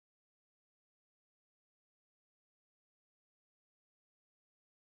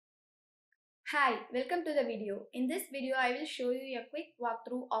Hi, welcome to the video. In this video, I will show you a quick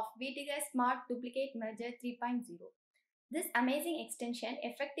walkthrough of Vtiger Smart Duplicate Merger 3.0. This amazing extension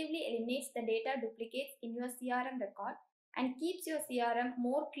effectively eliminates the data duplicates in your CRM record and keeps your CRM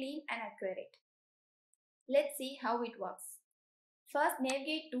more clean and accurate. Let's see how it works. First,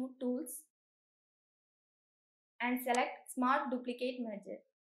 navigate to Tools and select Smart Duplicate Merger.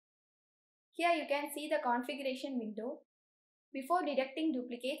 Here you can see the configuration window. Before detecting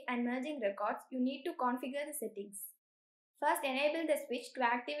duplicates and merging records, you need to configure the settings. First, enable the switch to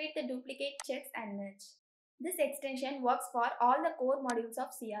activate the duplicate checks and merge. This extension works for all the core modules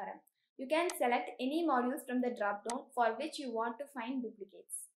of CRM. You can select any modules from the drop-down for which you want to find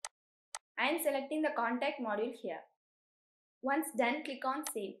duplicates. I am selecting the contact module here. Once done, click on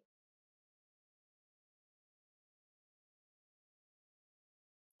Save.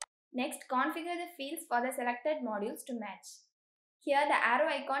 Next, configure the fields for the selected modules to match. Here, the arrow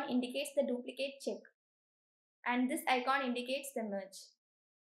icon indicates the duplicate check, and this icon indicates the merge.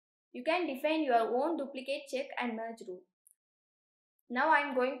 You can define your own duplicate check and merge rule. Now I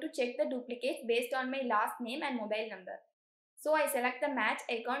am going to check the duplicates based on my last name and mobile number. So I select the match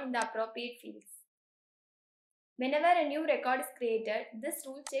icon in the appropriate fields. Whenever a new record is created, this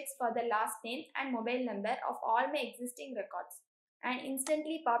rule checks for the last name and mobile number of all my existing records and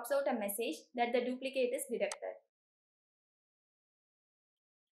instantly pops out a message that the duplicate is detected.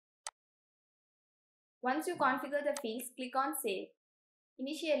 Once you configure the fields, click on Save.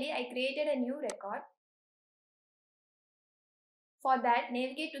 Initially, I created a new record. For that,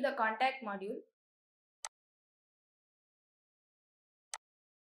 navigate to the Contact module.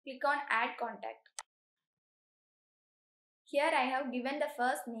 Click on Add Contact. Here I have given the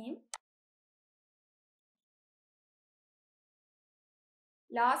first name,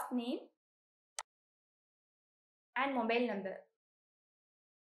 last name, and mobile number.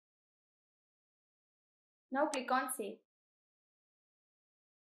 Now click on Save.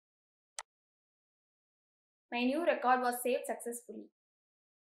 My new record was saved successfully.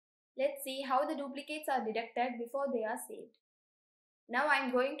 Let's see how the duplicates are detected before they are saved. Now I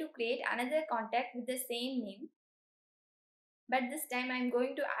am going to create another contact with the same name. But this time I am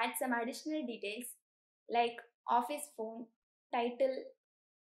going to add some additional details like office phone, title,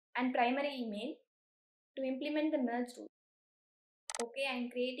 and primary email to implement the merge rule. Okay, I am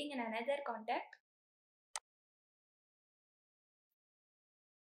creating another contact.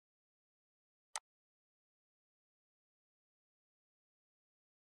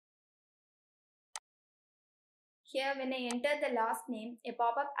 Here when I enter the last name, a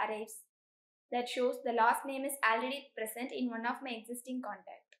pop-up arrives that shows the last name is already present in one of my existing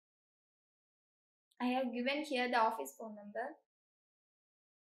contacts. I have given here the office phone number.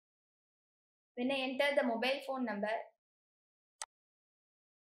 When I enter the mobile phone number,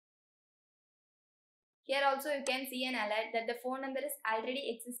 here also you can see an alert that the phone number is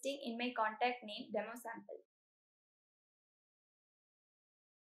already existing in my contact name demo sample.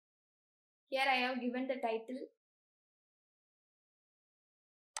 Here I have given the title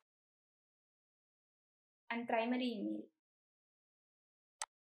and primary email.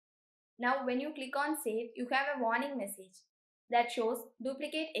 Now when you click on save, you have a warning message that shows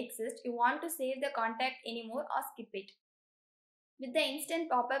duplicate exists. You want to save the contact anymore or skip it. With the instant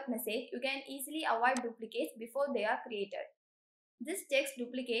pop-up message, you can easily avoid duplicates before they are created. This checks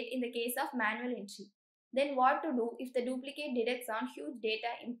duplicate in the case of manual entry. Then what to do if the duplicate detects on huge data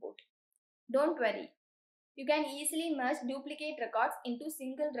input? Don't worry. You can easily merge duplicate records into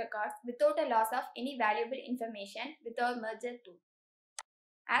single records without a loss of any valuable information with our merger tool.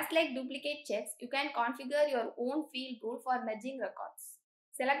 As like duplicate checks, you can configure your own field rule for merging records.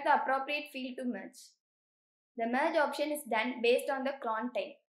 Select the appropriate field to merge. The merge option is done based on the CRON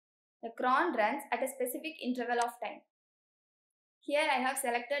time. The CRON runs at a specific interval of time. Here I have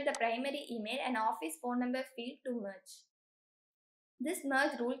selected the primary email and office phone number field to merge. This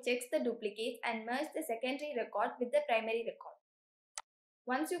merge rule checks the duplicates and merges the secondary record with the primary record.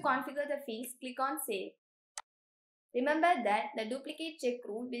 Once you configure the fields, click on Save. Remember that the duplicate check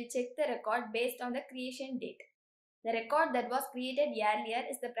rule will check the record based on the creation date. The record that was created earlier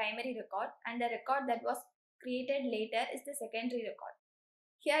is the primary record and the record that was created later is the secondary record.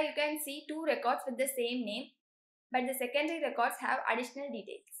 Here you can see two records with the same name, but the secondary records have additional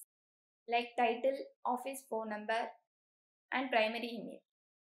details like title, office phone number, and primary email.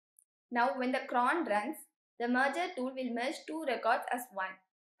 Now when the CRON runs, the merger tool will merge two records as one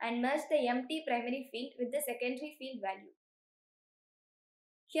and merge the empty primary field with the secondary field value.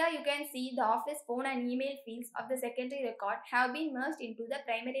 Here you can see the office phone and email fields of the secondary record have been merged into the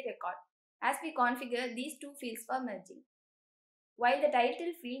primary record as we configure these two fields for merging. while the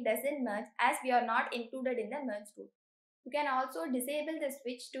title field doesn't merge as we are not included in the merge rule. You can also disable the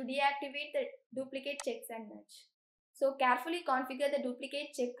switch to deactivate the duplicate checks and merge. So carefully configure the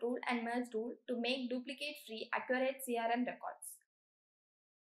duplicate check rule and merge rule to make duplicate-free accurate CRM records.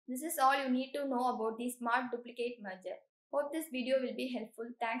 This is all you need to know about the Smart Duplicate Merger. Hope this video will be helpful.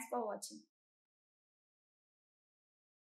 Thanks for watching.